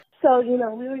So, we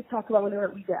always talk about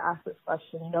whenever we get asked this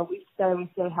question, we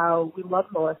say how we love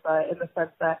Melissa in the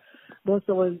sense that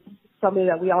Melissa was somebody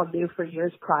that we all knew for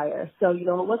years prior. So, it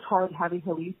was hard having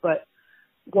her leave, but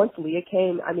once Leah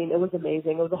came, it was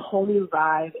amazing. It was a whole new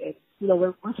vibe. And,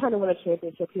 we're trying to win a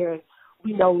championship here, and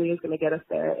we know Leah's going to get us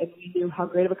there. And we knew how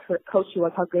great of a coach she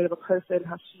was, how great of a person,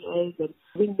 how she is. And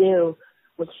we knew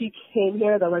when she came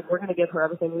here that, we're going to give her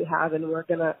everything we have, and we're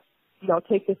going to,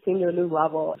 take this team to a new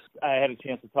level. I had a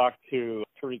chance to talk to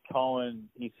Tariq Cohen.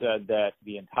 He said that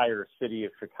the entire city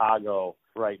of Chicago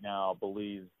right now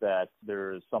believes that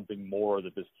there is something more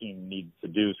that this team needs to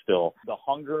do still. The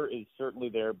hunger is certainly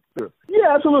there.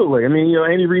 Yeah, absolutely.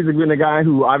 Andy Reid's been a guy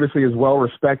who obviously is well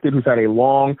respected, who's had a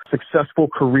long, successful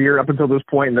career up until this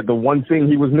point, and that the one thing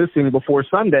he was missing before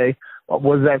Sunday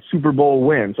was that Super Bowl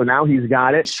win. So now he's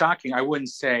got it. It's shocking. I wouldn't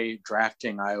say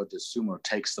drafting Ayo DeSumo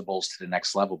takes the Bulls to the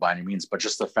next level by any means, but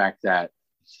just the fact that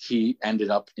he ended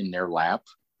up in their lap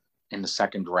in the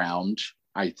second round,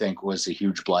 I think was a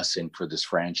huge blessing for this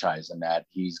franchise, and that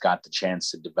he's got the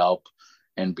chance to develop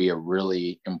and be a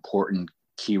really important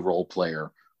key role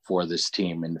player for this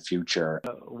team in the future.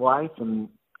 Wife and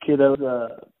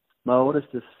kiddos, my oldest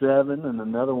is 7 and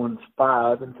another one's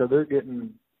 5, and so they're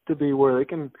getting to be where they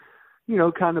can,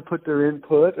 kind of put their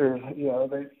input or,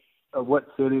 of what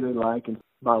city they like. And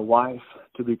my wife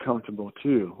to be comfortable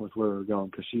too with where we're going,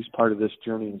 because she's part of this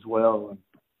journey as well. And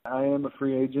I am a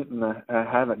free agent, and I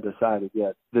haven't decided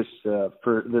yet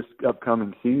for this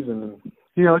upcoming season. And,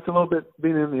 it's a little bit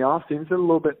being in the off season. It's a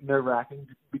little bit nerve-wracking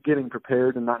getting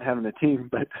prepared and not having a team,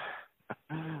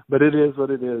 but it is what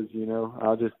it is.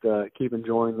 I'll just keep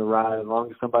enjoying the ride. As long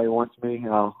as somebody wants me,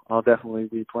 I'll definitely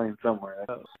be playing somewhere.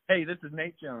 Hey, this is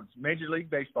Nate Jones, Major League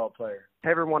Baseball player.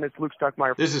 Hey, everyone, it's Luke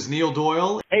Stuckmeyer. This is Neil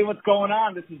Doyle. Hey, what's going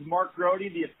on? This is Mark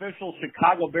Grody, the official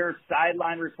Chicago Bears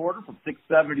sideline reporter from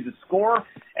 670 The Score,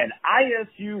 and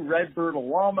ISU Redbird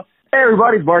alum. Hey,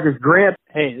 everybody, it's Marcus Grant.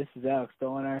 Hey, this is Alex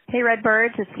Stoliner. Hey,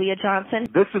 Redbirds, it's Leah Johnson.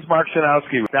 This is Mark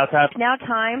Shanowski. Now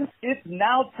time. It's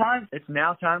now time. It's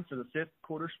now time for the Fifth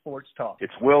Quarter Sports Talk.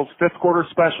 It's Will's Fifth Quarter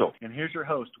Special. And here's your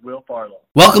host, Will Farlow.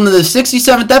 Welcome to the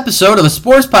 67th episode of a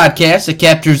sports podcast that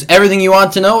captures everything you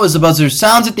want to know as the buzzer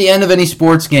sounds at the end of any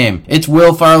sports game. It's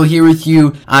Will Farlow here with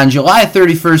you on July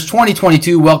 31st,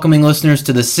 2022, welcoming listeners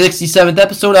to the 67th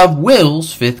episode of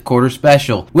Will's Fifth Quarter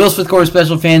Special. Will's Fifth Quarter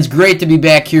Special fans, great to be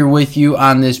back here with you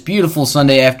on this beautiful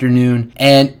Sunday afternoon.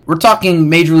 And we're talking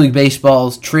Major League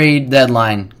Baseball's trade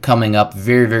deadline coming up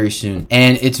very, very soon.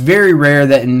 And it's very rare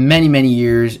that in many, many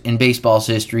years in baseball's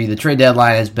history, the trade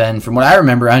deadline has been, from what I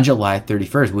remember, on July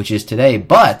 31st, which is today.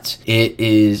 But it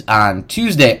is on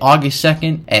Tuesday, August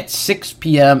 2nd at 6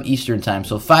 p.m. Eastern Time.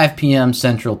 So 5 p.m.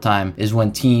 Central Time is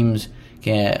when teams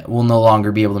will no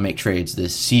longer be able to make trades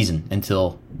this season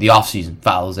until the offseason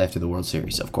follows after the World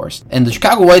Series, of course. And the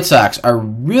Chicago White Sox are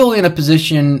really in a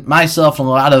position, myself and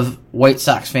a lot of White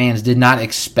Sox fans did not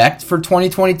expect for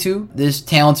 2022. This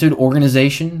talented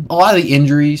organization, a lot of the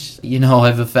injuries,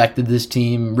 have affected this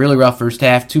team. Really rough first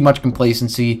half, too much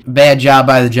complacency, bad job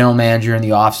by the general manager in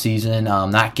the offseason,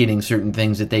 not getting certain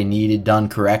things that they needed done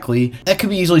correctly. That could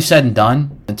be easily said and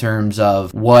done in terms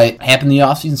of what happened in the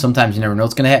offseason. Sometimes you never know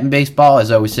what's going to happen in baseball.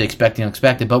 As I always say, expect the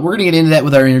unexpected. But we're going to get into that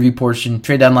with our interview portion.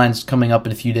 Trade deadline's coming up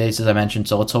in a few days, as I mentioned,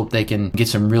 so let's hope they can get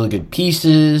some really good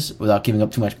pieces without giving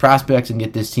up too much prospects and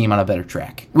get this team on a better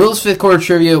track. Will's Fifth Quarter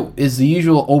Trivia is the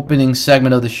usual opening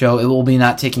segment of the show. It will be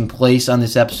not taking place on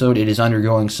this episode. It is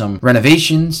undergoing some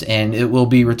renovations, and it will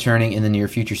be returning in the near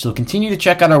future. So continue to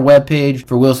check out our webpage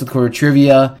for Will's Fifth Quarter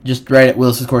Trivia. Just write at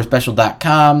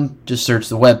willsfifthquarterspecial.com. Just search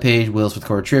the webpage, Will's Fifth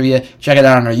Quarter Trivia. Check it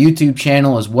out on our YouTube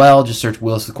channel as well. Just search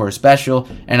Will's Fifth Quarter Special,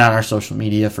 and on our social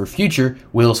media for future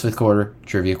Will's Fifth Quarter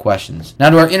Trivia questions. Now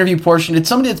to our interview portion. It's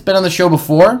somebody that's been on the show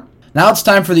before. Now it's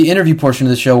time for the interview portion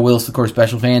of the show, Will's Fifth Quarter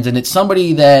Special fans, and it's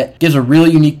somebody that gives a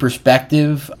really unique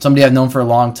perspective, somebody I've known for a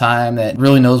long time that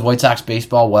really knows White Sox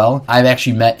baseball well. I've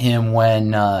actually met him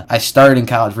when I started in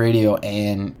college radio,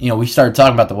 and we started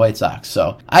talking about the White Sox.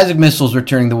 So Isaac Missel's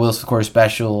returning to Will's Fifth Quarter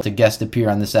Special to guest appear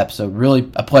on this episode.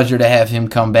 Really a pleasure to have him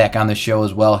come back on the show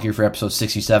as well here for episode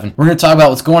 67. We're going to talk about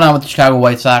what's going on with the Chicago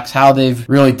White Sox, how they've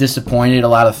really disappointed a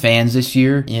lot of fans this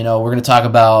year. We're going to talk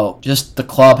about just the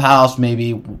clubhouse,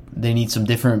 maybe they need some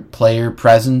different player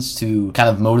presence to kind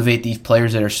of motivate these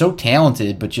players that are so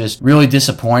talented, but just really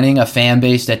disappointing a fan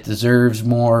base that deserves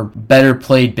more better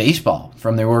played baseball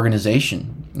from their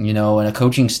organization. and a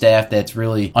coaching staff that's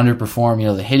really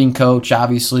underperformed. The hitting coach,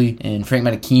 obviously, and Frank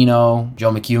Menachino,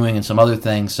 Joe McEwing, and some other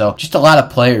things. So just a lot of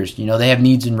players. They have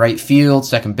needs in right field,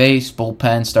 second base,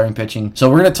 bullpen, starting pitching. So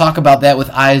we're going to talk about that with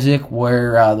Isaac,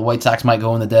 where the White Sox might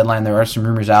go in the deadline. There are some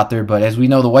rumors out there, but as we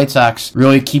know, the White Sox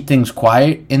really keep things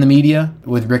quiet in the media.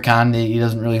 With Rick Hahn, he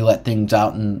doesn't really let things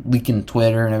out and leak in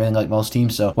Twitter and everything like most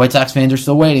teams. So White Sox fans are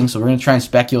still waiting. So we're going to try and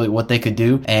speculate what they could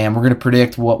do, and we're going to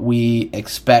predict what we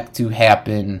expect to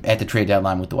happen at the trade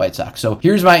deadline with the White Sox. So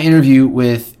here's my interview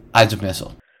with Isaac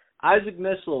Missel. Isaac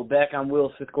Missel back on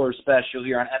Will's Fifth Quarter Special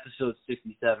here on episode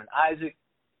 67. Isaac,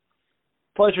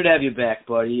 pleasure to have you back,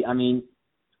 buddy. I mean,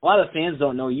 a lot of fans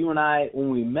don't know you and I, when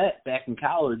we met back in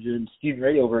college in student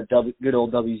radio over at good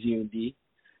old WZUMD,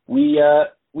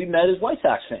 we met as White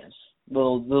Sox fans.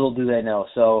 Little do they know.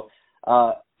 So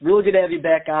really good to have you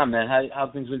back on, man. How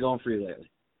have things been going for you lately?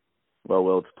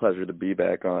 Well, it's a pleasure to be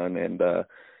back on, and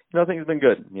things have been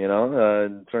good.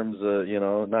 In terms of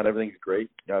not everything's great.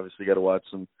 You obviously got to watch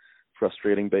some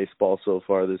frustrating baseball so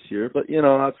far this year, but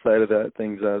outside of that,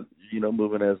 things are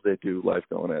moving as they do, life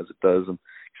going as it does. I'm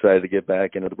excited to get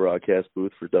back into the broadcast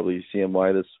booth for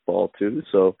WCMY this fall too.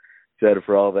 So excited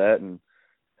for all that, and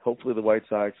hopefully the White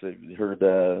Sox. I heard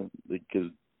because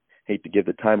hate to give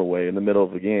the time away in the middle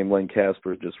of the game. Len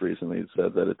Casper just recently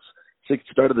said that it's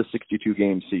started the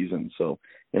 62-game season. So,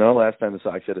 last time the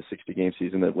Sox had a 60-game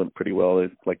season, that went pretty well.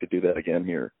 I'd like to do that again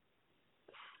here.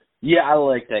 Yeah, I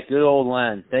like that. Good old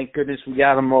Len. Thank goodness we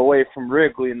got him away from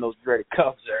Wrigley and those dreaded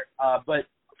Cubs there. But,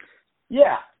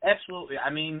 yeah, absolutely.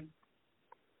 I mean,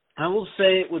 I will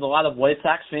say with a lot of White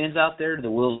Sox fans out there,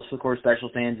 the Will's Fifth Quarter Special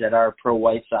fans that are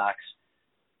pro-White Sox,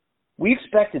 we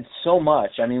expected so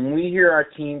much. I mean, when we hear our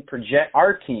team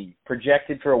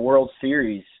projected for a World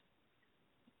Series,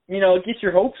 it gets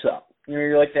your hopes up.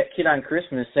 You're like that kid on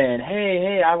Christmas saying,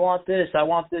 hey, I want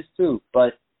this too.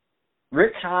 But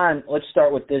Rick Hahn, let's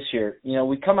start with this year.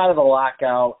 We come out of the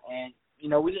lockout, and,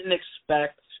 we didn't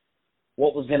expect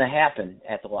what was going to happen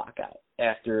at the lockout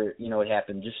after, it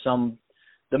happened. Just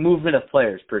the movement of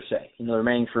players, per se. The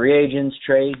remaining free agents,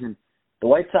 trades, and the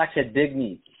White Sox had big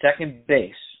needs. Second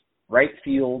base, right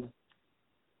field,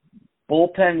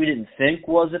 bullpen we didn't think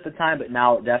was at the time, but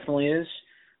now it definitely is.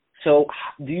 So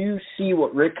do you see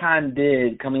what Rick Hahn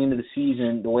did coming into the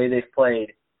season, the way they've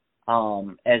played,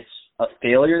 as a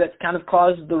failure that's kind of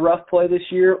caused the rough play this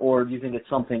year, or do you think it's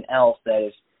something else that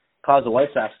has caused the White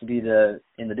Sox to be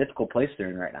in the difficult place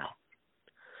they're in right now?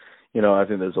 I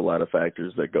think there's a lot of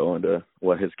factors that go into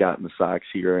what has gotten the Sox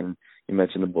here, and you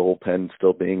mentioned the bullpen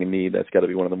still being a need. That's got to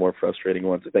be one of the more frustrating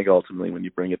ones. I think ultimately when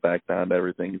you bring it back down to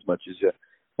everything, as much as you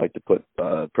like to put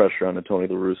pressure on Tony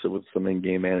La Russa with some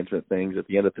in-game management things, at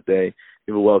the end of the day,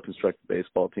 you have a well-constructed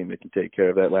baseball team that can take care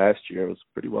of that. Last year, it was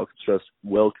a pretty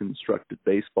well-constructed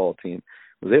baseball team.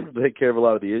 It was able to take care of a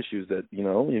lot of the issues that,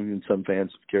 even some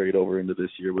fans have carried over into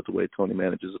this year with the way Tony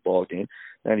manages a ball game.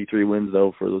 93 wins,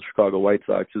 though, for the Chicago White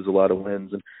Sox is a lot of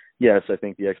wins. And, yes, I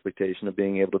think the expectation of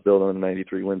being able to build on a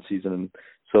 93-win season, and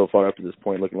so far up to this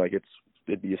point looking like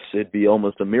it'd be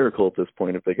almost a miracle at this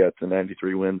point if they got to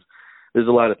 93 wins. There's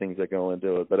a lot of things that go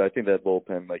into it, but I think that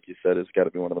bullpen, like you said, has got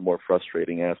to be one of the more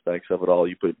frustrating aspects of it all.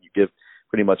 You give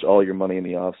pretty much all your money in the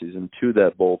offseason to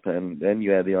that bullpen, then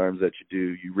you add the arms that you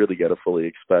do, you really got to fully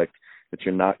expect that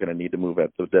you're not going to need to move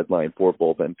at the deadline for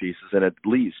bullpen pieces, and at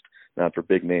least not for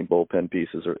big-name bullpen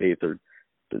pieces or eighth or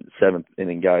seventh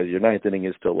inning guys. Your ninth inning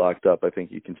is still locked up. I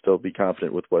think you can still be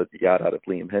confident with what you got out of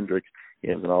Liam Hendriks. He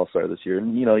was an all-star this year.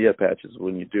 And, you have patches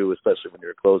when you do, especially when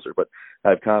you're a closer. But I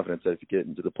have confidence that if you get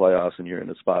into the playoffs and you're in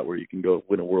a spot where you can go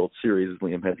win a World Series,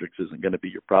 Liam Hendriks isn't going to be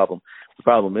your problem. The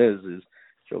problem is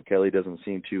Joe Kelly doesn't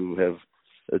seem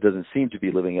to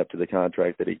be living up to the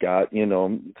contract that he got.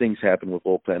 Things happen with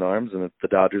bullpen arms, and if the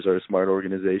Dodgers are a smart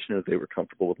organization, if they were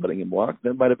comfortable with letting him walk,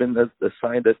 that might have been a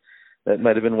sign that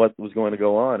might have been what was going to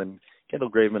go on. And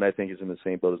Kendall Graveman, I think, is in the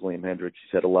same boat as Liam Hendriks.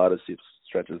 He's had a lot of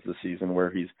stretches this season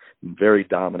where he's very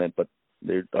dominant, but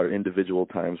there are individual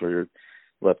times where you're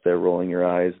left there rolling your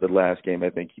eyes. The last game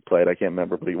I think he played, I can't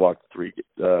remember, but he walked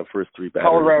first three batters.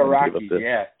 Colorado Rockies,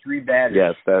 3 batters.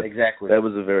 Yes, exactly. That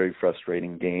was a very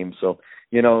frustrating game. So,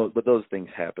 but those things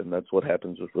happen. That's what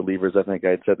happens with relievers. I think I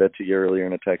had said that to you earlier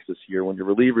in a text this year. When your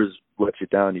relievers let you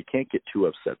down, you can't get too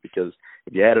upset because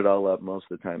if you add it all up, most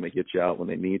of the time they get you out when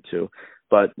they need to.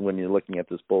 But when you're looking at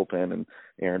this bullpen and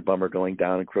Aaron Bummer going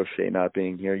down and Crochet not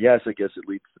being here, yes, I guess it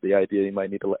leads to the idea you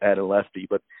might need to add a lefty.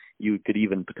 But you could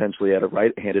even potentially add a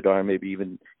right-handed arm, maybe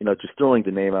even, just throwing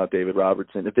the name out, David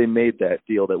Robertson. If they made that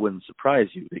deal, that wouldn't surprise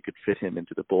you. They could fit him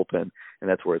into the bullpen, and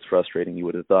that's where it's frustrating. You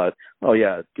would have thought, oh,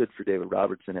 yeah, good for David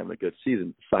Robertson having a good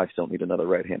season. The Sox don't need another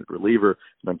right-handed reliever,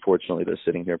 and unfortunately they're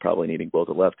sitting here probably needing both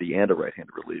a lefty and a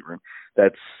right-handed reliever. And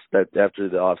that's after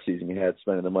the offseason you had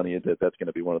spending the money, that's going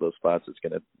to be one of those spots that's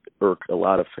going to irk a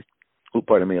lot of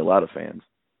fans.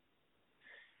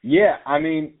 Yeah, I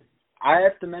mean, I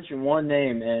have to mention one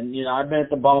name, and, I've been at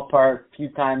the ballpark a few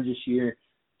times this year,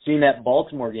 seen that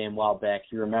Baltimore game a while back,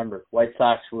 you remember. White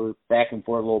Sox were back and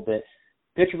forth a little bit.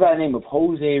 Pitcher by the name of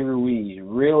Jose Ruiz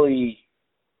really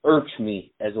irks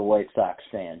me as a White Sox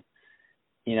fan,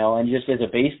 and just as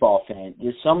a baseball fan.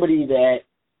 Just somebody that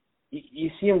you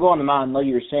see him go on the mound, like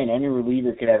you were saying, any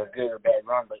reliever could have a good or bad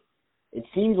run, but it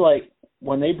seems like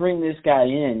when they bring this guy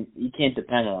in, you can't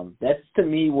depend on him. That's, to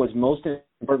me, what's most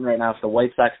important right now for the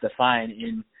White Sox to find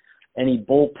in any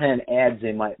bullpen ads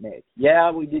they might make.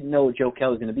 Yeah, we didn't know what Joe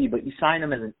Kelly's going to be, but you signed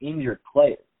him as an injured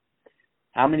player.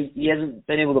 He hasn't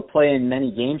been able to play in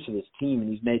many games for this team, and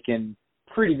he's making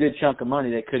a pretty good chunk of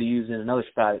money that could have used in another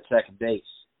spot at second base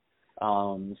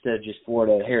instead of just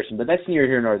Florida Harrison. But that's neither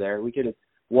here nor there. We could have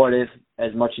what if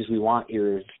as much as we want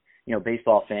here as,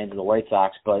 baseball fans of the White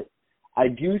Sox, but I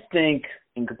do think,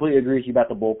 and completely agree with you about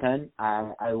the bullpen,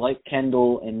 I like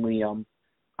Kendall and Liam.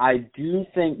 I do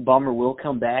think Bummer will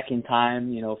come back in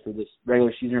time, for this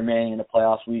regular season remaining in the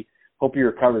playoffs. We hope he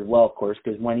recovers well, of course,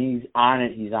 because when he's on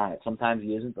it, he's on it. Sometimes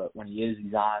he isn't, but when he is,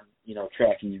 he's on,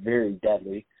 track. He's very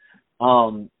deadly.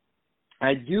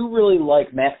 I do really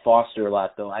like Matt Foster a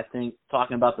lot, though. I think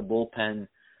talking about the bullpen,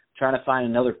 trying to find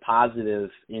another positive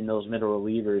in those middle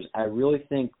relievers, I really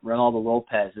think Ronaldo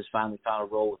Lopez has finally found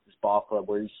a role with this ball club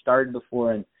where he started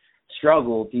before and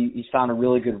struggled. He's found a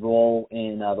really good role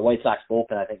in the White Sox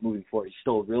bullpen, I think, moving forward. He's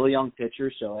still a really young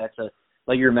pitcher, so that's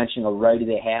like you were mentioning, a righty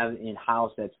they have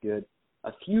in-house that's good.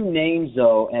 A few names,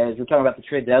 though, as we're talking about the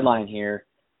trade deadline here,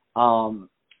 I'm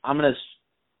going to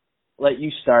let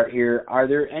you start here. Are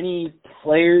there any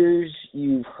players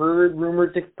you've heard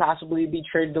rumored to possibly be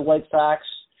traded to White Sox?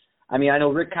 I mean, I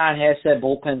know Rick Kahn has said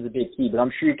bullpen's a big key, but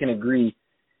I'm sure you can agree.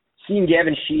 Seeing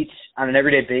Gavin Sheets on an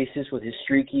everyday basis with his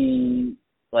streaky,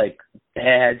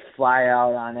 bad fly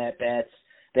out on at bats,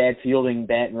 bad fielding,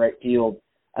 bat in right field,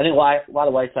 I think a lot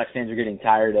of White Sox fans are getting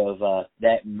tired of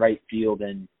that in right field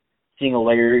and seeing a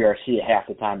Larry Garcia half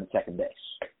the time at second base.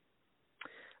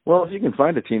 Well, if you can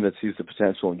find a team that sees the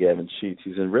potential in Gavin Sheets,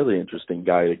 he's a really interesting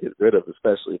guy to get rid of,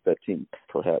 especially if that team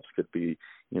perhaps could be,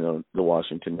 the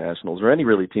Washington Nationals or any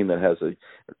really team that has a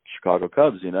Chicago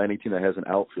Cubs, any team that has an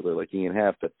outfielder like Ian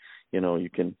Happ that, you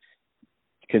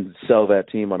can sell that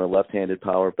team on a left-handed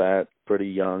power bat, pretty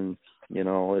young.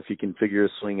 If he can figure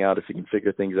his swing out, if he can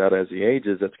figure things out as he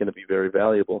ages, that's going to be very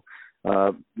valuable.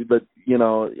 But,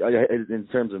 in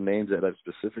terms of names that I've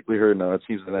specifically heard, no, it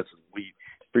seems that that's we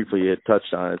briefly had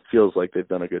touched on. It feels like they've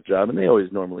done a good job, and they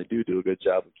always normally do a good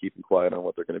job of keeping quiet on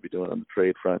what they're going to be doing on the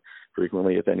trade front.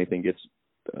 Frequently, if anything gets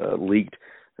leaked,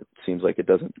 it seems like it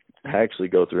doesn't actually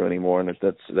go through anymore, and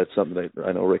that's something that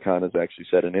I know Rick Hahn has actually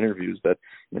said in interviews that,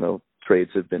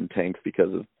 trades have been tanked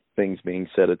because of things being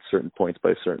said at certain points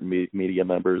by certain media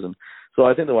members. And so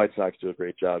I think the White Sox do a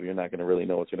great job. You're not going to really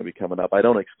know what's going to be coming up. I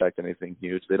don't expect anything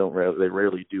huge. They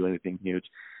rarely do anything huge.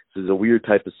 This is a weird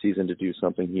type of season to do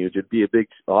something huge. It'd be a big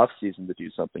off season to do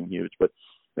something huge, but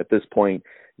at this point,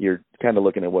 you're kind of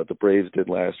looking at what the Braves did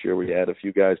last year, where you add a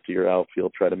few guys to your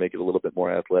outfield, try to make it a little bit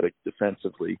more athletic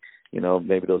defensively.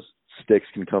 Maybe those sticks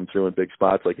can come through in big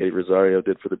spots like Eddie Rosario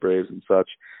did for the Braves and such.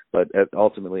 But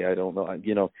ultimately, I don't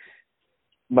know.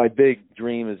 My big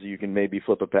dream is you can maybe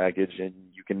flip a package and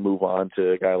you can move on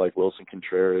to a guy like Wilson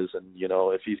Contreras. And,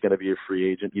 if he's going to be a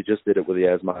free agent, you just did it with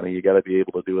Yasmani. You got to be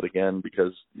able to do it again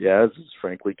because Yaz has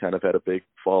frankly kind of had a big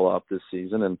fall off this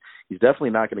season. And he's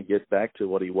definitely not going to get back to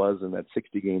what he was in that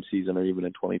 60-game season or even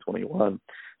in 2021.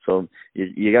 So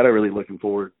you got to really looking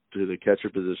forward to the catcher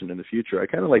position in the future. I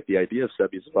kind of like the idea of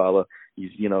Seby Zavala.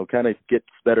 He's, kind of gets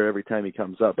better every time he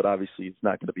comes up, but obviously it's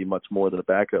not going to be much more than a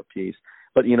backup piece.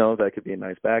 But, that could be a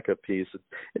nice backup piece.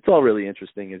 It's all really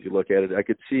interesting as you look at it. I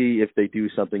could see if they do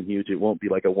something huge, it won't be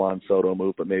like a Juan Soto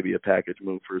move, but maybe a package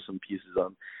move for some pieces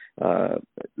on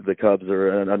the Cubs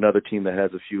or another team that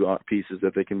has a few pieces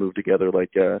that they can move together,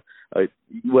 like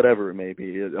whatever it may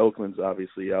be. Oakland's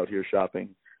obviously out here shopping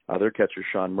their catcher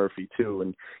Sean Murphy too,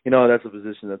 and that's a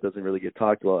position that doesn't really get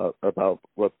talked about.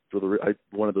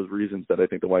 One of those reasons that I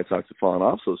think the White Sox have fallen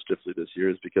off so stiffly this year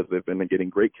is because they've been getting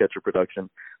great catcher production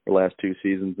the last two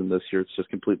seasons, and this year it's just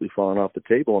completely fallen off the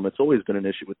table. And it's always been an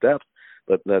issue with depth,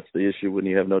 but that's the issue when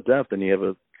you have no depth and you have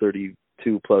a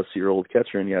 32-plus-year-old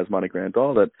catcher in Yasmani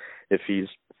Grandal that if he's,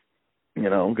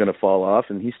 going to fall off,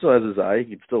 and he still has his eye,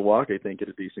 he can still walk, I think, at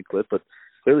a decent clip, but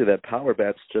clearly that power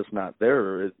bat's just not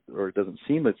there, or it doesn't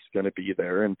seem it's going to be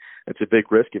there, and it's a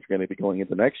big risk if you're going to be going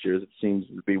into next year. It seems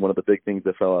to be one of the big things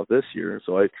that fell out this year.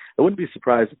 So I wouldn't be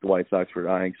surprised if the White Sox were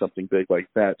eyeing something big like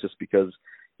that, just because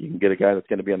you can get a guy that's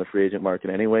going to be on the free agent market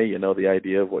anyway. You know the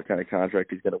idea of what kind of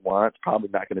contract he's going to want. It's probably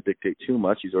not going to dictate too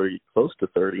much. He's already close to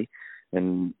 30,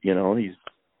 and he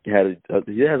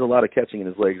has a lot of catching in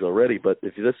his legs already. But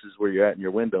if this is where you're at in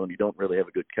your window and you don't really have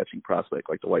a good catching prospect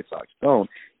like the White Sox don't,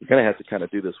 you're going to have to kind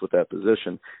of do this with that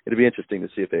position. It'll be interesting to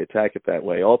see if they attack it that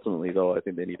way. Ultimately, though, I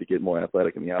think they need to get more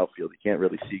athletic in the outfield. You can't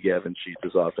really see Gavin Sheets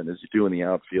as often as you do in the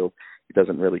outfield. He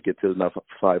doesn't really get to enough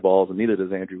fly balls, and neither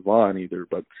does Andrew Vaughn either.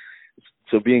 But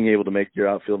so being able to make your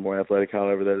outfield more athletic,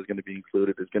 however that is going to be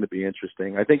included, is going to be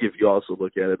interesting. I think if you also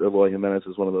look at it, Eloy Jimenez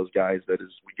is one of those guys that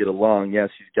we get along. Yes,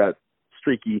 he's got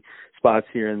streaky spots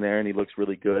here and there, and he looks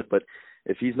really good. But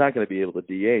if he's not going to be able to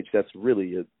DH, that's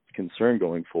really a concern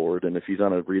going forward. And if he's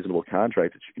on a reasonable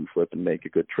contract that you can flip and make a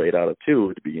good trade out of too,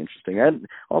 it'd be interesting. And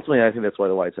ultimately, I think that's why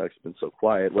the White Sox have been so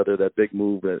quiet. Whether that big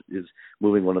move that is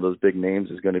moving one of those big names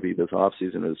is going to be this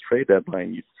offseason or this trade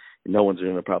deadline, no one's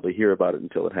going to probably hear about it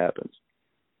until it happens.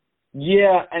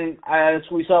 Yeah, and as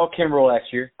we saw Kimbrel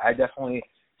last year, I definitely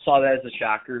saw that as a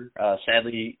shocker.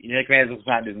 Sadly, Nick Manziel was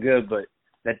not doing good, but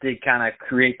that did kind of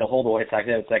create the hole the White Sox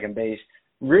had at second base.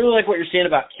 Really like what you're saying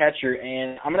about catcher,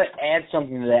 and I'm going to add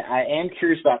something to that. I am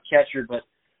curious about catcher, but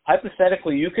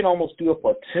hypothetically, you can almost do a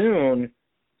platoon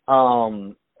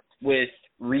with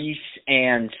Reese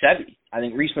and Sevy. I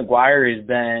think Reese McGuire has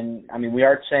been – we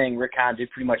are saying Rick Hahn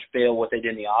did pretty much fail what they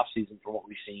did in the offseason from what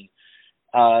we've seen.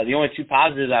 The only two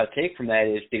positives I would take from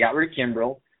that is they got rid of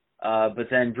Kimbrel, but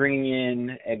then bringing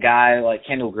in a guy like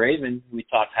Kendall Graveman, who we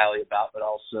talked highly about, but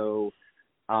also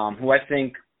who I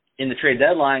think in the trade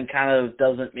deadline kind of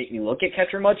doesn't make me look at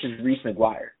catcher much, is Reese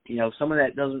McGuire. Someone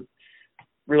that doesn't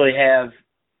really have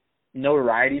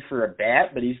notoriety for a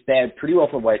bat, but he's batted pretty well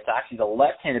for the White Sox. He's a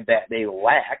left-handed bat they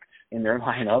lacked in their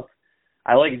lineup.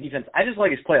 I like his defense. I just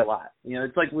like his play a lot.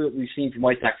 It's like what we've seen from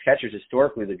White Sox catchers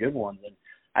historically, the good ones. And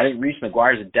I think Reese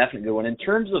McGuire is a definite good one. In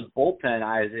terms of bullpen,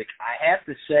 Isaac, I have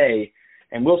to say,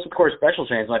 and Wilson Court special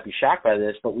fans might be shocked by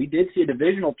this, but we did see a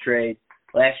divisional trade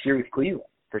last year with Cleveland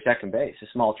for second base. A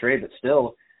small trade, but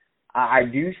still, I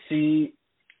do see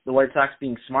the White Sox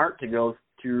being smart to go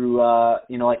through,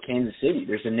 like Kansas City.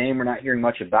 There's a name we're not hearing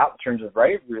much about in terms of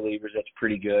right relievers that's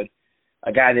pretty good.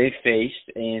 A guy they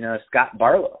faced in Scott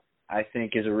Barlow, I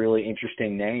think, is a really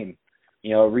interesting name.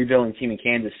 A rebuilding team in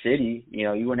Kansas City, you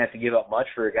wouldn't have to give up much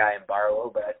for a guy in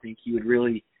Barlow, but I think he would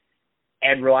really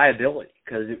add reliability,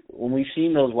 because when we've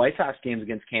seen those White Sox games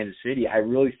against Kansas City, I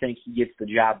really think he gets the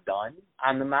job done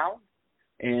on the mound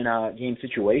in game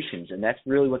situations, and that's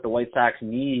really what the White Sox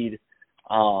need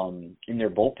in their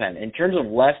bullpen. In terms of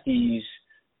lefties,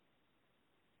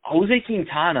 Jose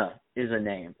Quintana is a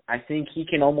name. I think he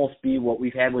can almost be what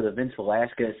we've had with a Vince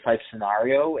Velasquez type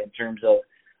scenario in terms of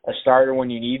a starter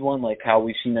when you need one, like how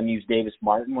we've seen them use Davis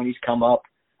Martin when he's come up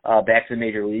back to the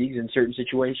major leagues in certain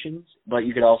situations. But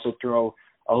you could also throw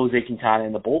a Jose Quintana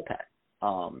in the bullpen.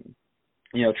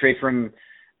 Trade for him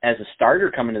as a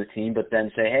starter coming to the team, but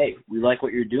then say, hey, we like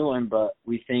what you're doing, but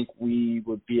we think we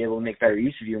would be able to make better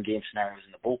use of you in game scenarios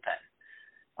in the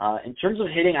bullpen. In terms of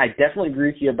hitting, I definitely agree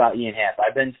with you about Ian Happ.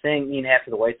 I've been saying Ian Happ to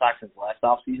the White Sox since last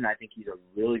offseason. I think he's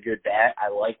a really good bat. I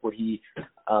like what he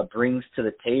brings to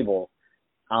the table.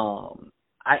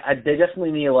 They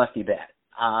definitely need a lefty bat.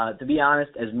 To be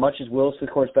honest, as much as Wilson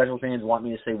Court special fans want me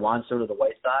to say Juan Soto to the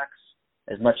White Sox,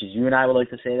 as much as you and I would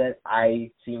like to say that, I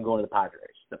see him going to the Padres.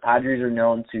 The Padres are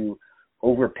known to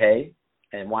overpay,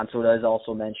 and Juan Soto has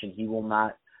also mentioned he will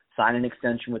not sign an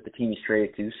extension with the team he's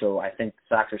traded to, so I think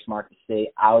the Sox are smart to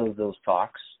stay out of those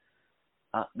talks.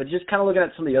 But just kind of looking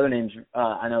at some of the other names,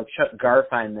 I know Chuck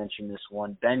Garfien mentioned this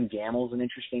one. Ben Gamel's an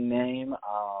interesting name.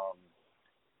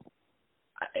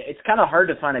 It's kind of hard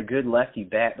to find a good lefty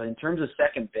bat, but in terms of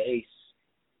second base,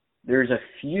 there's a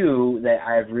few that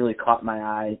I've really caught my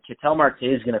eye. Ketel Marte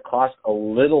is going to cost a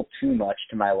little too much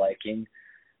to my liking,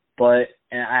 but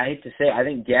and I hate to say, I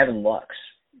think Gavin Lux,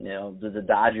 the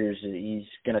Dodgers, he's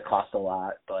going to cost a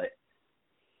lot, but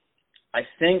I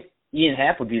think Ian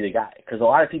Happ would be the guy, because a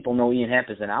lot of people know Ian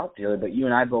Happ is an outfielder, but you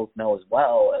and I both know as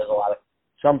well, as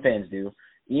some fans do,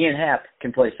 Ian Happ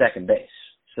can play second base.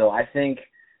 So I think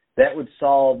that would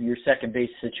solve your second base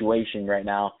situation right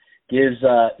now. Gives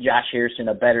Josh Harrison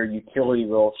a better utility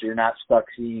role, so you're not stuck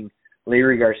seeing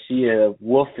Larry Garcia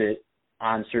woof it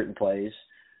on certain plays.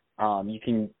 You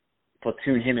can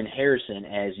platoon him and Harrison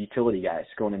as utility guys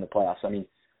going in the playoffs.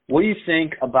 What do you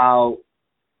think about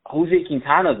Jose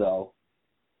Quintana, though?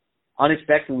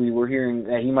 Unexpectedly, we're hearing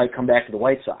that he might come back to the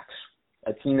White Sox,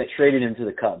 a team that traded him to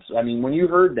the Cubs. I mean, when you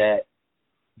heard that,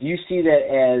 do you see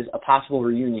that as a possible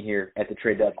reunion here at the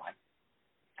trade deadline?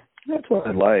 That's what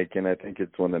I like, and I think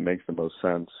it's one that makes the most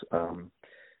sense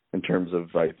in terms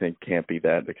of, I think, can't be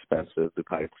that expensive. The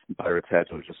Pirates had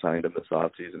to have just signed him this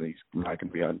offseason. He's not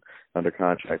going to be under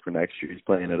contract for next year. He's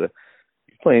playing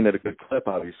at a good clip,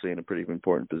 obviously, in a pretty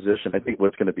important position. I think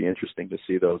what's going to be interesting to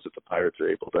see, though, is if the Pirates are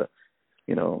able to,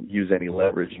 use any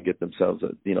leverage and get themselves,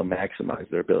 maximize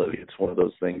their ability. It's one of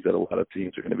those things that a lot of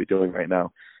teams are going to be doing right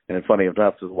now. And it's funny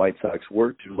enough, if the White Sox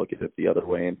were to look at it the other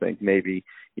way and think maybe,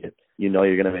 you're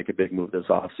going to make a big move this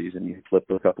offseason, you flip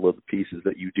a couple of the pieces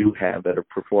that you do have that are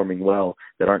performing well,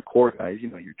 that aren't core guys,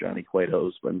 your Johnny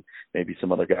Cueto's, but maybe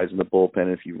some other guys in the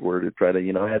bullpen, if you were to try to,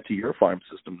 add to your farm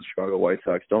system. The Chicago White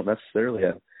Sox don't necessarily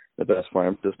have the best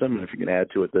farm system, and if you can add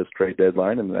to it this trade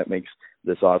deadline, and that makes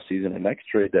this offseason and next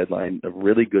trade deadline a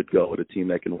really good go at a team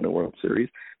that can win a World Series,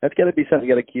 that's got to be something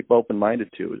you got to keep open-minded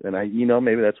to. And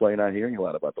maybe that's why you're not hearing a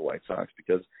lot about the White Sox,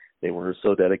 because they were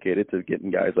so dedicated to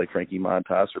getting guys like Frankie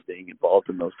Montas or being involved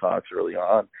in those talks early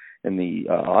on in the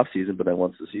offseason. But then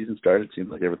once the season started, it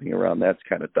seems like everything around that's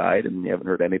kind of died, and you haven't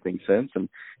heard anything since. And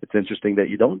it's interesting that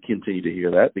you don't continue to hear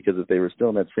that, because if they were still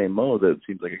in that same mode, it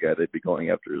seems like a guy they'd be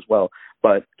going after as well.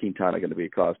 But Quintana going to be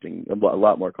costing a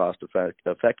lot more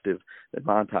cost-effective than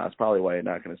Montas. Probably why you're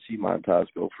not going to see Montas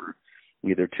go for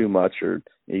either too much or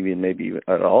even maybe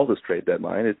at all this trade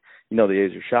deadline. The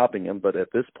A's are shopping him, but at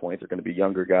this point, they're going to be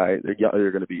younger guys.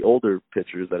 They're going to be older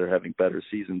pitchers that are having better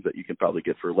seasons that you can probably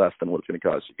get for less than what it's going to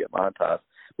cost you to get Montas.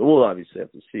 But we'll obviously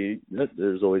have to see.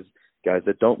 There's always guys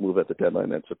that don't move at the deadline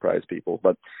that surprise people.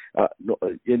 But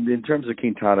in terms of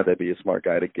Quintana, that'd be a smart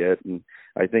guy to get. And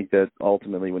I think that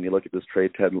ultimately, when you look at this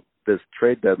trade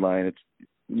deadline, it's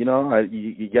you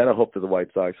got to hope that the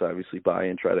White Sox obviously buy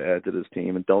and try to add to this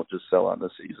team and don't just sell on the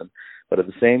season. But at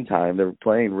the same time, they're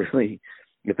playing really.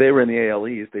 If they were in the AL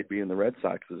East, they'd be in the Red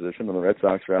Sox position, and the Red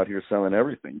Sox are out here selling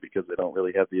everything because they don't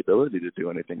really have the ability to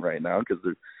do anything right now because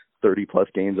they're 30-plus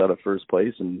games out of first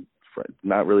place and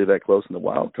not really that close in the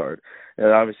wild card. And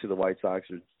obviously the White Sox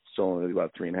are still only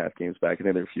about 3.5 games back. I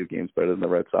think they're a few games better than the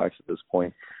Red Sox at this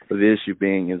point. But the issue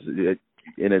being is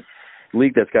in a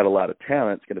league that's got a lot of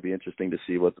talent, it's going to be interesting to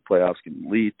see what the playoffs can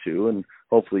lead to, and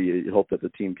hopefully you hope that the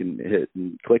team can hit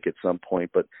and click at some point.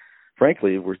 But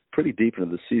frankly, we're pretty deep into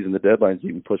the season. The deadline's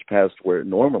even pushed past where it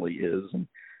normally is. And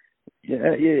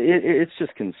it's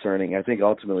just concerning. I think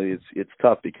ultimately it's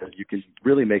tough because you can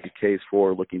really make a case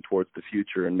for looking towards the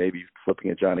future and maybe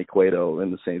flipping a Johnny Cueto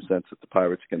in the same sense that the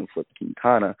Pirates are going to flip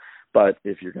Quintana. But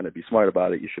if you're going to be smart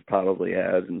about it, you should probably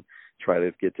add and try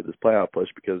to get to this playoff push,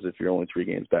 because if you're only 3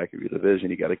 games back of your division,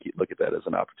 you got to look at that as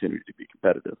an opportunity to be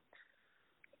competitive.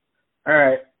 All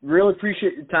right. Really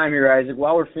appreciate your time here, Isaac.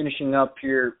 While we're finishing up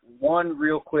here, one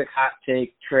real quick hot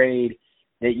take trade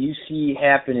that you see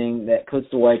happening that puts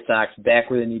the White Sox back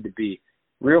where they need to be.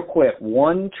 Real quick,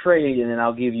 one trade, and then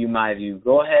I'll give you my view.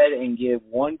 Go ahead and give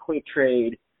one quick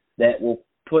trade that will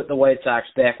put the White Sox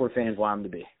back where fans want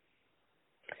them to be.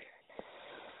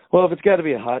 Well, if it's got to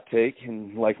be a hot take,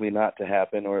 and likely not to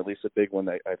happen, or at least a big one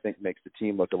that I think makes the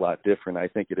team look a lot different, I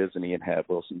think it is an Ian Happ,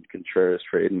 Wilson Contreras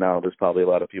trade. And now there's probably a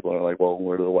lot of people that are like, well,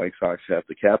 where do the White Sox have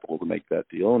the capital to make that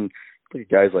deal? And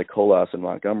guys like Colas and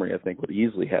Montgomery, I think, would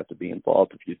easily have to be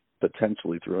involved. If you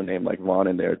potentially threw a name like Vaughn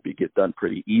in there, it'd get done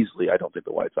pretty easily. I don't think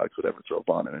the White Sox would ever throw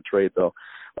Vaughn in a trade, though.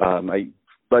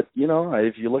 But,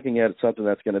 if you're looking at something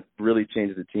that's going to really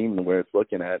change the team and where it's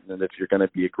looking at, and if you're going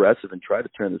to be aggressive and try to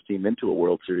turn this team into a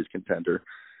World Series contender,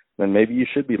 then maybe you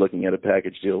should be looking at a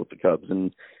package deal with the Cubs.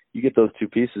 And you get those two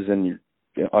pieces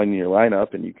on your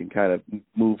lineup, and you can kind of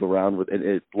move around with it.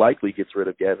 It likely gets rid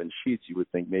of Gavin Sheets. You would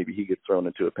think maybe he gets thrown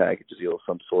into a package deal of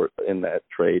some sort in that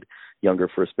trade, younger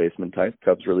first baseman type.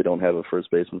 Cubs really don't have a first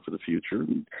baseman for the future,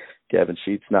 and Gavin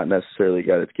Sheets not necessarily a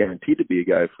guy that's guaranteed to be a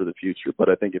guy for the future, but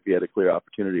I think if he had a clear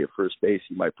opportunity at first base,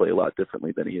 he might play a lot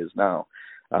differently than he is now.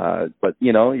 But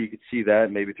you could see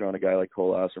that maybe throwing a guy like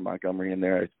Colas or Montgomery in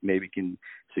there maybe can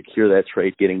secure that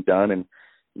trade getting done. And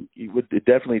it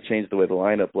definitely changed the way the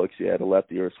lineup looks. You had a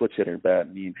lefty or a switch hitter in bat,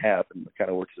 and Ian Happ, and it kind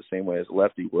of works the same way as a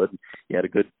lefty would. You had a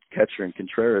good catcher in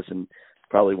Contreras, and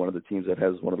probably one of the teams that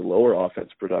has one of the lower offense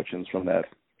productions from that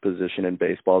position in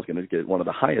baseball is going to get one of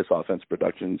the highest offense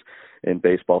productions in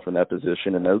baseball from that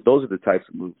position. And those are the types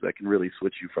of moves that can really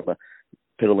switch you from a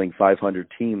piddling 500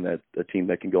 team, that a team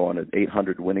that can go on an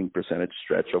 800 winning percentage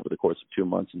stretch over the course of 2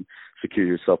 months and secure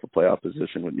yourself a playoff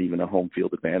position with even a home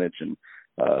field advantage and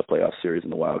playoff series in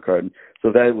the wild card. And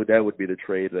so that would be the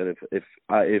trade that if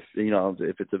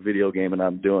it's a video game and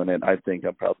I'm doing it, I think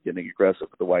I'm probably getting aggressive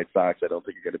with the White Sox. I don't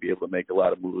think you're going to be able to make a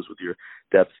lot of moves with your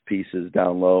depth pieces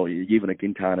down low. Even a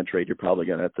Quintana trade, you're probably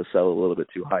going to have to sell a little bit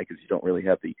too high because you don't really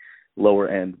have the lower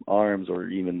end arms or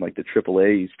even like the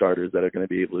AAA starters that are going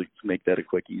to be able to make that a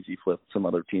quick, easy flip. Some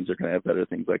other teams are going to have better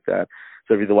things like that.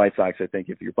 So if you're the White Sox, I think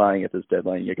if you're buying at this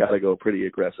deadline, you got to go pretty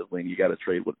aggressively and you got to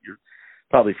trade what you're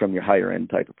probably from your higher end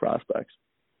type of prospects.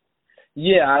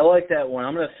 Yeah, I like that one.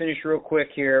 I'm going to finish real quick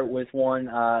here with one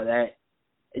that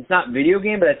it's not video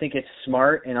game, but I think it's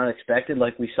smart and unexpected.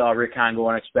 Like we saw Rick Hahn go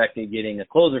unexpected getting a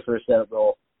closer for a setup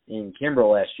role in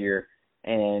Kimbrel last year.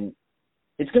 And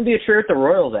it's going to be a trade with the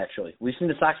Royals, actually. We've seen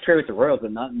the Sox trade with the Royals,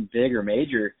 but nothing big or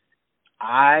major.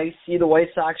 I see the White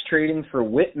Sox trading for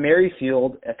Whit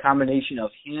Merrifield, a combination of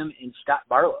him and Scott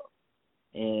Barlow.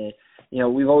 And,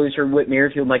 we've always heard Whit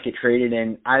Merrifield might get traded,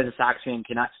 and I, as a Sox fan,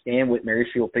 cannot stand Whit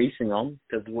Merrifield facing him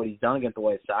because of what he's done against the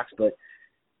White Sox. But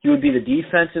he would be the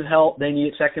defensive help they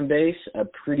need at second base, a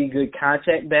pretty good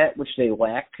contact bat, which they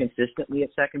lack consistently at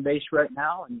second base right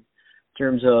now in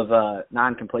terms of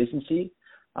non-complacency.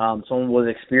 Someone with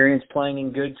experience playing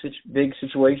in big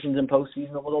situations in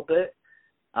postseason a little bit,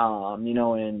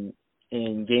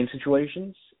 in game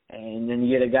situations. And then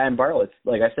you get a guy in Barlow. It's,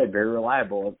 like I said, very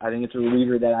reliable. I think it's a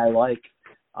reliever that I like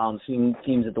seeing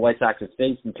teams that the White Sox have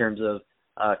faced in terms of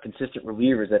consistent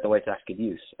relievers that the White Sox could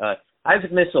use.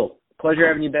 Isaac Missel, pleasure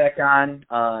having you back on.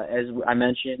 As I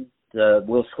mentioned, the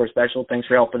Will Score Special, thanks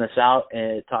for helping us out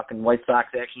and talking White Sox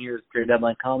action here as the trade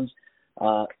deadline comes.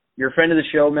 You're a friend of the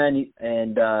show, man,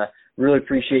 and really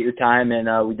appreciate your time,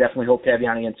 and we definitely hope to have you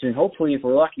on again soon. Hopefully, if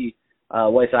we're lucky,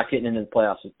 White Sox getting into the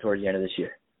playoffs towards the end of this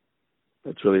year.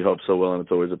 Let's really hope so, Will, and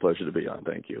it's always a pleasure to be on.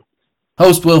 Thank you.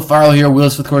 Host Will Farlow here,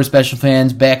 Will's Fifth Quarter Special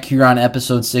Fans, back here on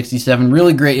episode 67.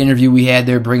 Really great interview we had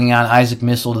there, bringing on Isaac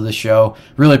Missel to the show.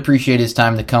 Really appreciate his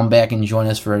time to come back and join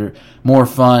us for more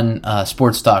fun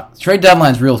sports talk. Trade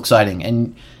deadline's real exciting,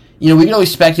 and we can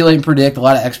always speculate and predict. A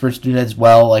lot of experts do that as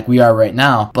well, like we are right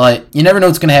now. But you never know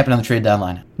what's going to happen on the trade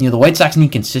deadline. The White Sox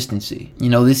need consistency.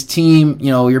 This team,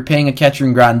 you're paying a catcher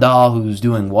in Grandal who's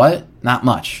doing what? Not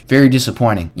much. Very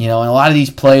disappointing. And a lot of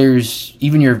these players,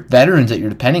 even your veterans that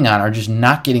you're depending on, are just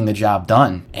not getting the job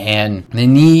done. And they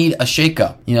need a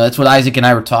shakeup. That's what Isaac and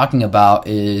I were talking about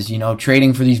is,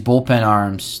 trading for these bullpen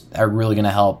arms are really going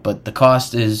to help. But the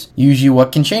cost is usually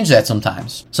what can change that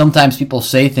sometimes. Sometimes people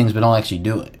say things but don't actually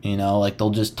do it. Like they'll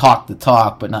just talk the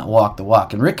talk but not walk the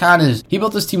walk. And Rick Hahn he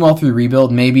built this team all through the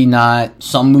rebuild. Maybe not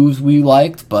some moves we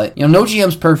liked, but, no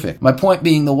GM's perfect. My point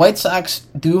being, the White Sox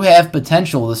do have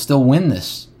potential to still win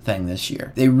this thing this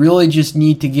year. They really just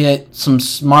need to get some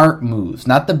smart moves,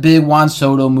 not the big Juan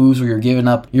Soto moves where you're giving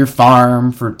up your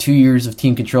farm for 2 years of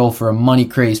team control for a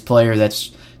money-crazed player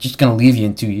that's just going to leave you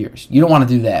in 2 years. You don't want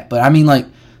to do that, but I mean like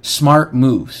smart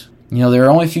moves. There are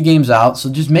only a few games out, so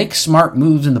just make smart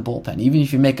moves in the bullpen. Even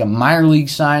if you make a minor league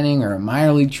signing or a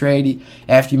minor league trade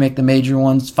after you make the major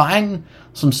ones, find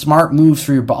some smart moves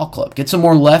for your ball club. Get some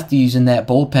more lefties in that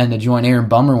bullpen to join Aaron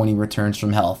Bummer when he returns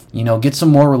from health. Get some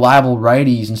more reliable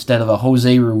righties instead of a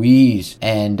Jose Ruiz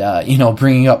and,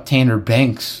 bringing up Tanner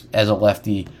Banks as a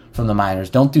lefty from the minors.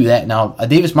 Don't do that. Now,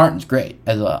 Davis Martin's great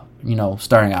as a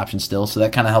starting option still, so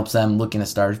that kind of helps them looking at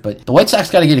stars. But the White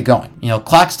Sox got to get it going.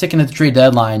 Clock's ticking at the trade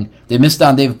deadline. They missed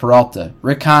on David Peralta.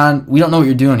 Rick Hahn, we don't know what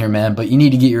you're doing here, man, but you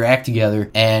need to get your act together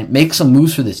and make some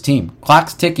moves for this team.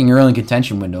 Clock's ticking early in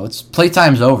contention window. It's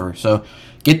playtime's over, so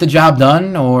get the job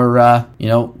done or,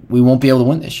 we won't be able to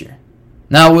win this year.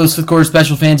 Now, Will's Fifth Quarter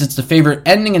Special Fans, it's the favorite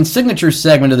ending and signature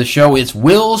segment of the show. It's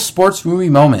Will's Sports Movie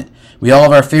Moment. We all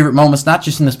have our favorite moments, not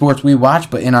just in the sports we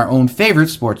watch, but in our own favorite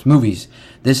sports movies.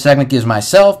 This segment gives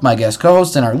myself, my guest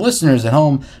co-hosts, and our listeners at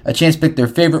home a chance to pick their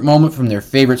favorite moment from their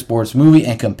favorite sports movie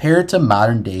and compare it to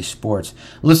modern-day sports.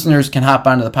 Listeners can hop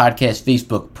onto the podcast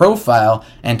Facebook profile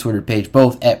and Twitter page,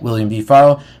 both at William V.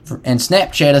 Farlow, and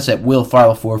Snapchat us at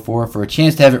WillFarlow44 for a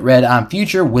chance to have it read on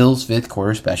future Will's Fifth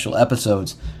Quarter Special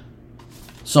episodes.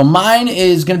 So mine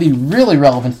is going to be really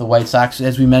relevant to the White Sox.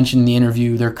 As we mentioned in the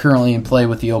interview, they're currently in play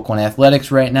with the Oakland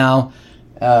Athletics right now,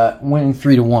 winning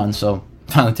 3-1, so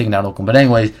finally taking out Oakland. But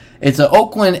anyways, it's an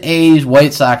Oakland A's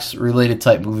White Sox related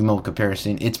type movie mode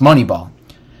comparison. It's Moneyball.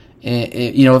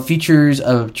 It features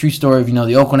a true story of,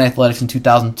 the Oakland Athletics in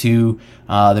 2002,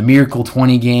 the Miracle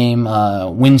 20 game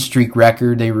win streak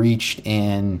record they reached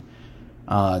in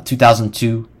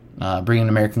 2002, bringing an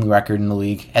American record in the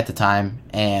league at the time,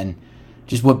 and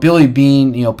just what Billy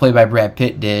Beane, played by Brad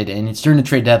Pitt, did, and it's during the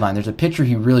trade deadline. There's a pitcher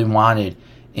he really wanted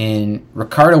in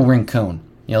Ricardo Rincon.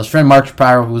 His friend Mark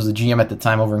Shapiro, who was the GM at the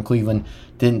time over in Cleveland,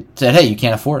 said, hey, you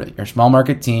can't afford it. You're a small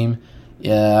market team.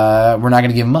 We're not going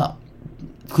to give him up.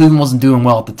 Cleveland wasn't doing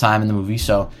well at the time in the movie,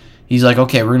 so he's like,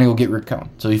 okay, we're going to go get Rincon.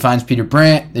 So he finds Peter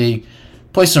Brandt. They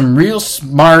play some real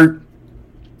smart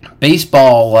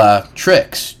baseball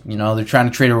tricks. They're trying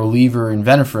to trade a reliever in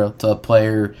Venefra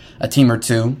to a team or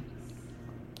two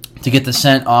to get the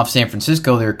scent off San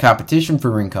Francisco. They're competition for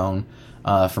Rincon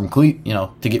to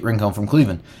get Rincon from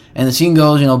Cleveland. And the scene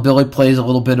goes, Billy plays a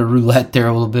little bit of roulette there,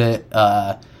 a little bit,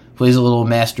 plays a little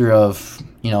master of,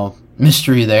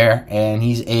 mystery there, and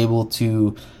he's able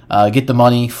to get the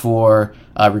money for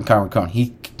Rincon.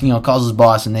 He, calls his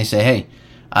boss, and they say, hey,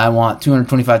 I want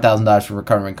 $225,000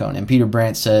 for Rincon. And Peter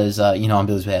Brandt says, on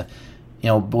Billy's behalf,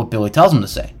 what Billy tells him to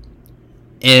say.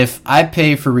 If I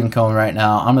pay for Rincon right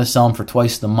now, I'm going to sell him for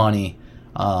twice the money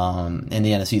in the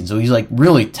end of the season. So he's like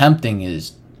really tempting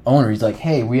his owner. He's like,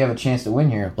 hey, we have a chance to win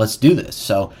here. Let's do this.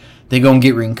 So they go and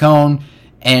get Rincon.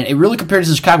 And it really compares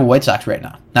to the Chicago White Sox right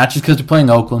now. Not just because they're playing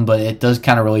Oakland, but it does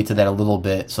kind of relate to that a little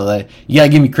bit. So that you got to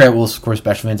give me credit, Wills, of course,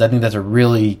 special fans. I think that's a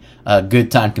really good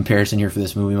time comparison here for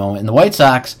this movie moment. And the White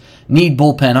Sox need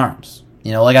bullpen arms.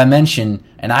 Like I mentioned,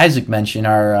 and Isaac mentioned,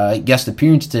 our guest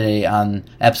appearance today on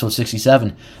episode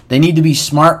 67, they need to be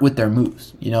smart with their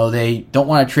moves. They don't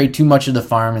want to trade too much of the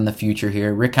farm in the future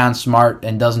here. Rickon's smart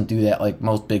and doesn't do that like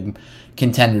most big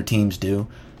contender teams do.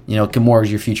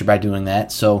 Kimura's your future by doing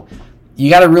that. So you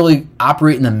got to really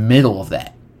operate in the middle of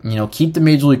that. Keep the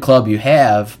major league club you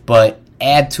have, but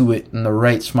add to it in the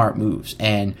right smart moves.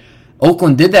 And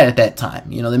Oakland did that at that time.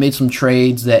 They made some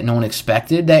trades that no one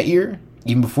expected that year,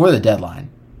 even before the deadline.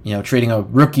 Trading a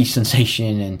rookie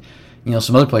sensation and,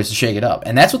 some other players to shake it up.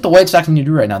 And that's what the White Sox need to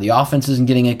do right now. The offense isn't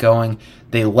getting it going.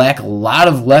 They lack a lot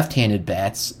of left-handed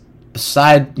bats,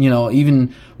 beside,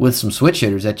 even with some switch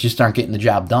hitters that just aren't getting the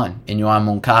job done. And Yoan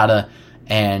Moncada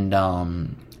and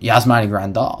Yasmani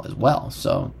Grandal as well.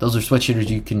 So those are switch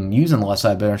hitters you can use on the left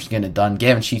side, but aren't getting it done.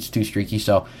 Gavin Sheets too streaky.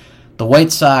 So the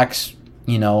White Sox,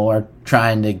 are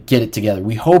trying to get it together.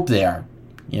 We hope they are.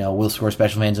 We'll score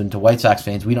special fans into White Sox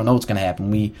fans. We don't know what's going to happen.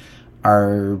 We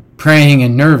are praying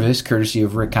and nervous, courtesy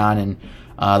of Rickon and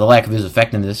the lack of his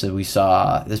effectiveness that we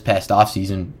saw this past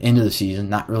offseason into the season,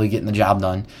 not really getting the job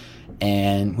done.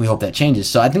 And we hope that changes.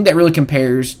 So I think that really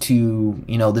compares to,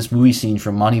 this movie scene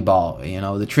from Moneyball.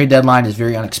 The trade deadline is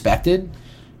very unexpected.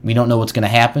 We don't know what's going to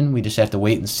happen. We just have to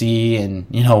wait and see and,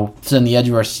 sit on the edge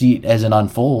of our seat as it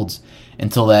unfolds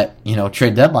until that,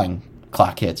 trade deadline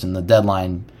clock hits and the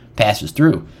deadline passes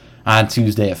through on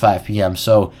Tuesday at 5 p.m.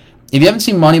 So if you haven't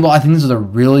seen Moneyball, I think this is a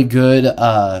really good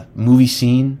movie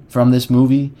scene from this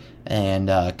movie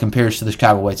and compares to the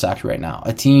Chicago White Sox right now.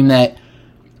 A team that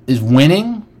is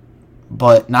winning,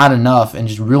 but not enough, and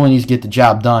just really needs to get the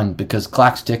job done because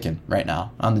clock's ticking right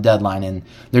now on the deadline, and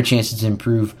their chances to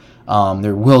improve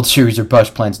their World Series or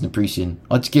bust plans in the preseason.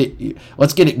 Let's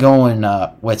get it going,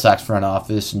 White Sox front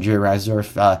office and Jerry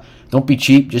Reinsdorf. Don't be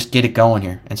cheap, just get it going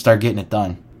here and start getting it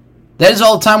done. That is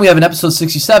all the time we have in episode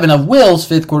 67 of Will's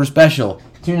Fifth Quarter Special.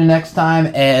 Tune in next time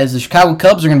as the Chicago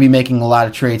Cubs are going to be making a lot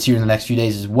of trades here in the next few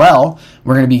days as well.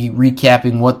 We're going to be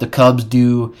recapping what the Cubs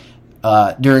do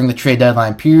during the trade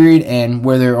deadline period and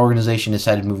where their organization is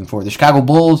headed moving forward. The Chicago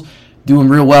Bulls doing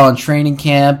real well in training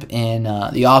camp and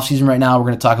the offseason right now. We're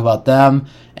going to talk about them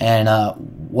and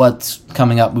what's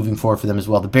coming up moving forward for them as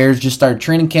well. The Bears just started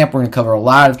training camp. We're going to cover a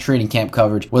lot of training camp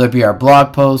coverage, whether it be our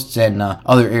blog posts and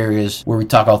other areas where we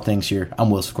talk all things here on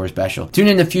Will's Score Special. Tune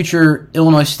in to future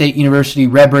Illinois State University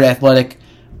Redbird Athletic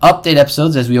update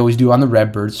episodes, as we always do on the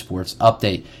Redbird Sports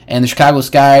Update. And the Chicago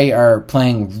Sky are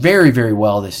playing very, very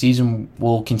well this season.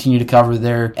 We'll continue to cover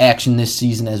their action this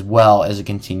season as well as it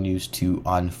continues to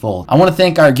unfold. I want to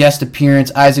thank our guest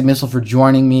appearance, Isaac Missel, for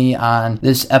joining me on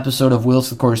this episode of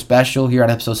Will's Quarter Special here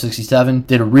on episode 67.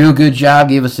 Did a real good job,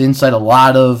 gave us insight a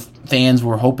lot of fans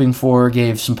were hoping for,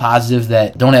 gave some positive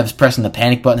that don't have us pressing the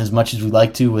panic button as much as we'd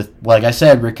like to with, like I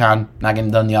said, Rick Hahn not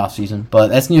getting done in the offseason. But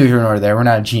that's neither here nor there. We're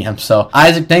not a GM. So,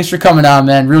 Isaac, thanks for coming on,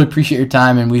 man. Really appreciate your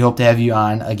time, and we hope to have you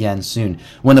on again soon.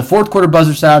 When the fourth quarter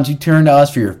buzzer sounds, you turn to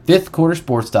us for your fifth quarter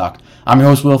sports talk. I'm your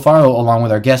host, Will Farlow, along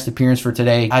with our guest appearance for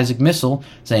today, Isaac Missel,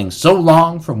 saying so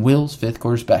long from Will's Fifth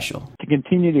Quarter Special. To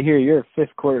continue to hear your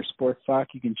fifth quarter sports talk,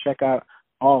 you can check out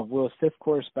all of Will's Fifth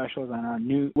Quarter Specials on our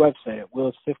new website at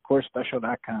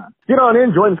willsfifthquarterspecial.com. Get on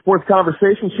in, join the sports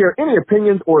conversation, share any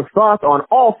opinions or thoughts on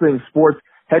all things sports.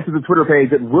 head to the Twitter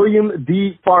page at William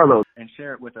D. Farlow. And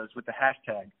share it with us with the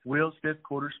hashtag Will's Fifth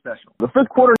Quarter Special. The fifth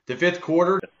quarter. The fifth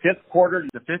quarter. The fifth quarter.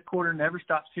 The fifth quarter never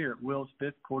stops here at Will's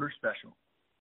Fifth Quarter Special.